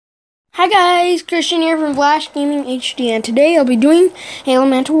Hi guys, Christian here from Flash Gaming HD, and today I'll be doing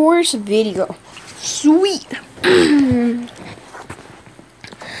Elemental Wars video. Sweet!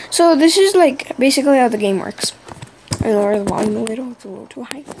 So this is like basically how the game works. I lower the volume a little, it's a little too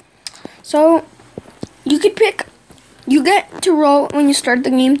high. So you get to roll when you start the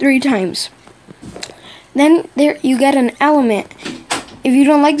game 3 times. Then you get an element. If you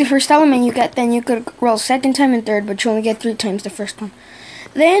don't like the first element you could roll second time and third, but you only get 3 times the first one.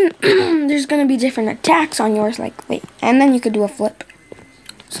 Then there's gonna be different attacks on yours, and then you could do a flip.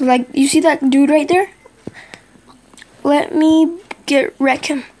 So you see that dude right there? Let me wreck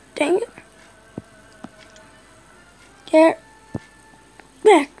him. Dang it. Get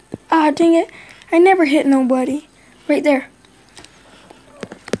back. Ah, dang it. I never hit nobody. Right there.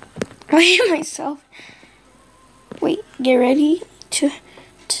 I hit myself. Wait, get ready to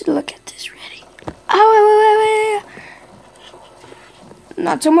look at this. Ready. Oh, wait.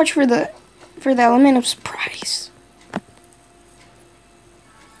 Not so much for the element of surprise.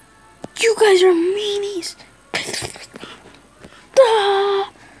 You guys are meanies. Oh,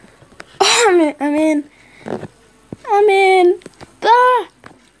 I'm in.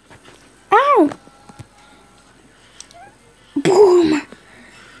 Ow. Boom.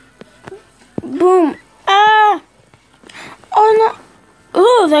 Boom. Ah. Oh no.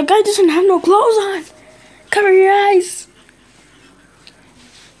 Oh, that guy doesn't have no clothes on. Cover your eyes.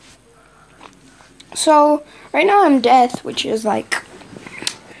 So, right now I'm Death, which is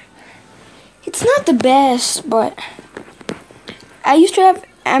it's not the best, but I used to have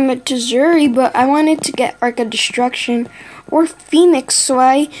Amatizuri, but I wanted to get Arc of Destruction or Phoenix, so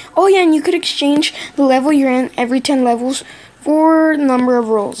oh yeah, and you could exchange the level you're in every 10 levels for number of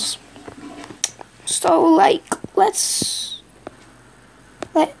rolls. So, let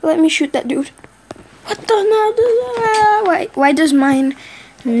me shoot that dude. What the? Why does mine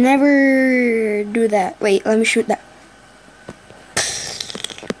never do that? Wait, let me shoot that.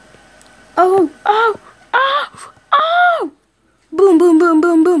 Oh. Boom, boom, boom,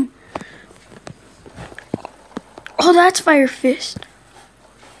 boom, boom. Oh, that's Fire Fist.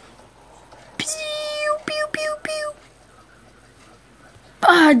 Pew, pew, pew, pew.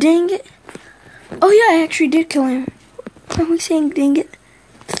 Ah, dang it. Oh yeah, I actually did kill him. Why am I saying dang it?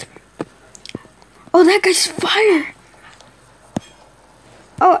 Oh, that guy's fire.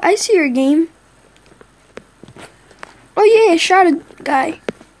 Oh, I see your game. Oh yeah, I shot a guy.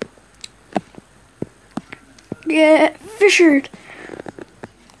 Get fissured.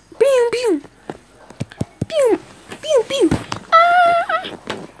 Pew, pew. Pew, pew, pew. Ah!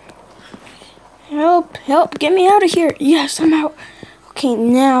 Help, get me out of here. Yes, I'm out. Okay,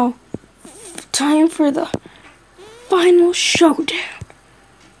 now, time for the final showdown.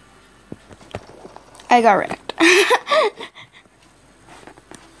 I got wrecked.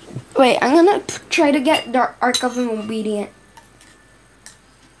 Wait, I'm gonna try to get the Arc of Obedient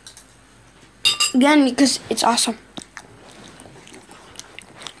again because it's awesome.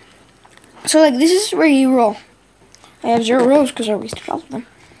 So this is where you roll. I have 0 rolls because I wasted all of them.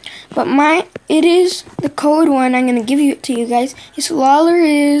 But it is the code one. I'm gonna give it to you guys. It's Lawler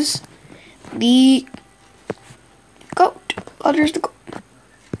is the goat. Lawler's the goat.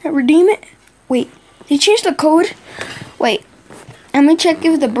 Redeem it. Wait, they changed the code. Wait. Let me check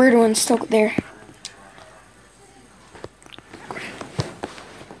if the bird one's still there.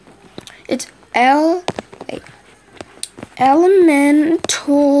 It's Elemental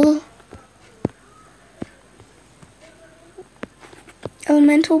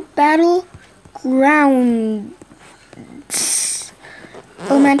Battlegrounds.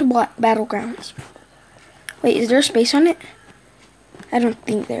 Elemental Battlegrounds. Wait, is there a space on it? I don't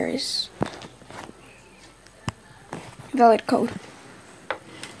think there is. Valid code.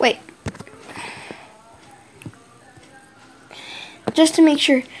 Wait. Just to make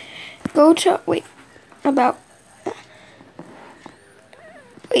sure, go to, oh,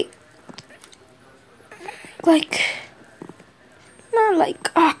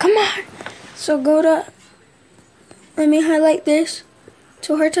 come on. So go to, let me highlight this.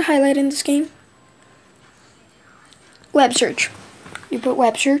 Too hard to highlight in this game. Web search. You put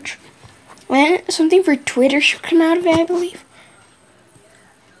web search. And something for Twitter should come out of it, I believe.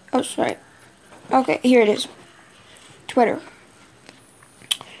 Oh, sorry. Okay, here it is. Twitter.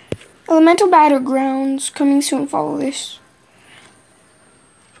 Elemental Battlegrounds coming soon. Follow this.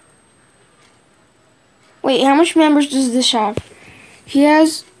 Wait, how much members does this have?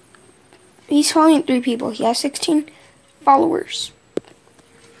 He's following 3 people. He has 16 followers.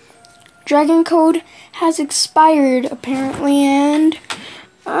 Dragon code has expired apparently, and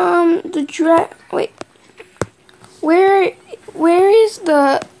wait. Where is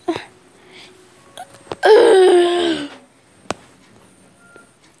the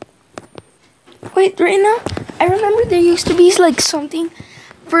Wait, right now, I remember there used to be like something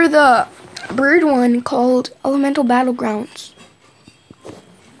for the bird one called Elemental Battlegrounds.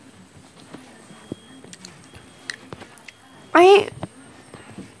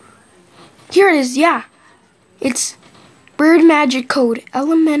 Here it is, yeah. It's Bird Magic Code,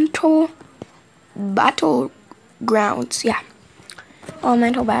 Elemental Battlegrounds, yeah.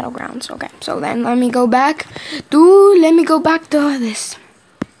 Elemental Battlegrounds, okay. So then let me go back to this.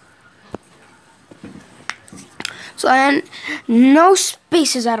 So then, no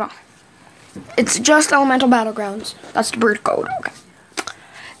spaces at all. It's just Elemental Battlegrounds. That's the bird code, okay.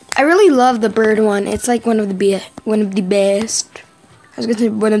 I really love the bird one. It's like one of the best. I was gonna say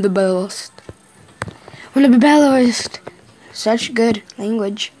one of the best. One of the best. Such good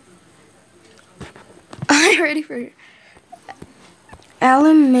language. I'm ready for it.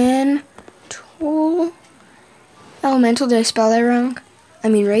 Elemental. Did I spell that wrong? I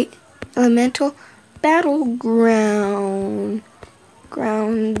mean, right? Elemental Battlegrounds.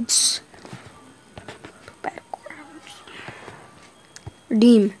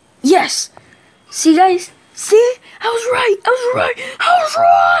 Redeem. Yes. See, guys. See? I was right.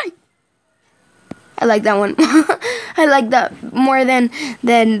 I like that one. I like that more than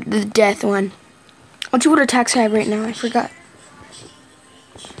the death one. What's your attacks I have right now? I forgot.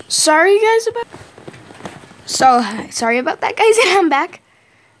 Sorry about that, guys. I'm back.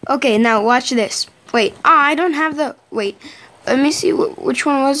 Okay, now watch this. Wait. I don't have the. Wait. Let me see. Which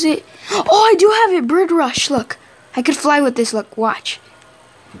one was it? Oh, I do have it. Bird Rush. Look. I could fly with this. Look. Watch.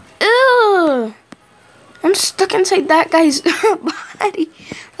 Ew. I'm stuck inside that guy's body.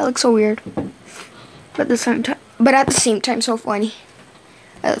 That looks so weird. But at the same time, so funny.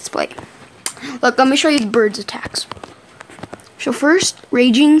 Let's play. Look, let me show you the bird's attacks. So first,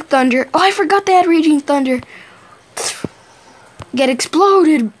 Raging Thunder. Oh, I forgot they had Raging Thunder. Get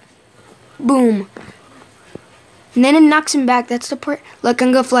exploded. Boom. And then it knocks him back. That's the part. Look,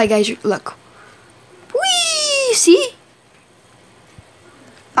 I'm gonna fly, guys. Look. Whee! See?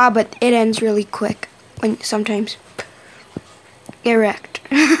 But it ends really quick. Sometimes. Get wrecked.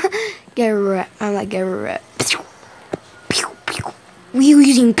 Get wrecked. I'm like, get wrecked. We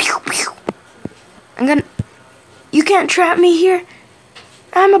using pew pew. You can't trap me here.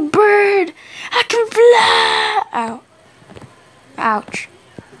 I'm a bird. I can fly. Ow. Ouch.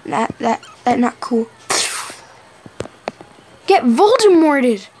 That not cool. Get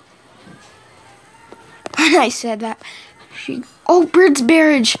Voldemorted. When I said that, Bird's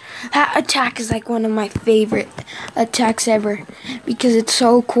Barrage. That attack is like one of my favorite attacks ever because it's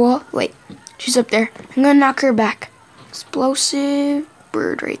so cool. Wait, she's up there. I'm gonna knock her back. Explosive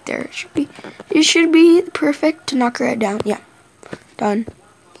bird right there. It should be perfect to knock her down. Yeah, done.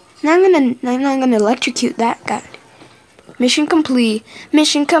 Now I'm gonna electrocute that guy. Mission complete.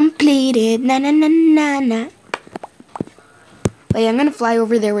 Mission completed. Na na na na na. Wait, I'm gonna fly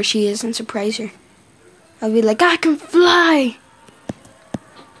over there where she is and surprise her. I'll be like, I can fly.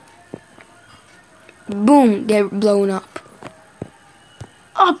 Boom, get blown up.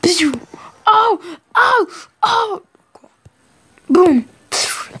 Oh, oh. Boom.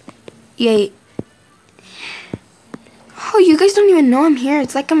 Yay. Oh, you guys don't even know I'm here.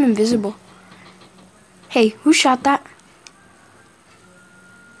 It's like I'm invisible. Hey, who shot that?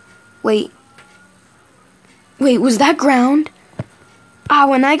 Wait, was that ground?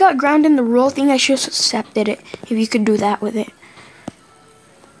 When I got ground in the roll thing, I should have accepted it. If you could do that with it.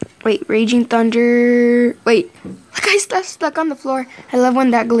 Wait, Raging Thunder. Wait, look, I stuck on the floor. I love when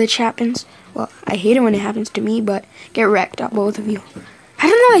that glitch happens. Well, I hate it when it happens to me, but get wrecked, both of you. I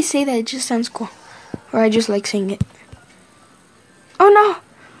don't know why I say that. It just sounds cool. Or I just like saying it. Oh, no.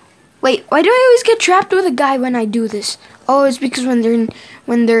 Wait, why do I always get trapped with a guy when I do this? Oh, it's because when they're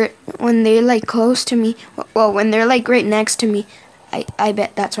like close to me. Well, when they're like right next to me. I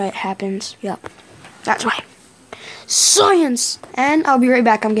bet that's why it happens. Yep. That's why. Science! And I'll be right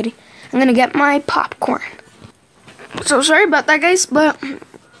back. I'm gonna get my popcorn. So sorry about that, guys, but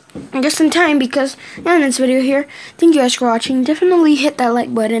just in time because in this video here. Thank you guys for watching. Definitely hit that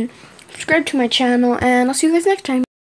like button. Subscribe to my channel, and I'll see you guys next time.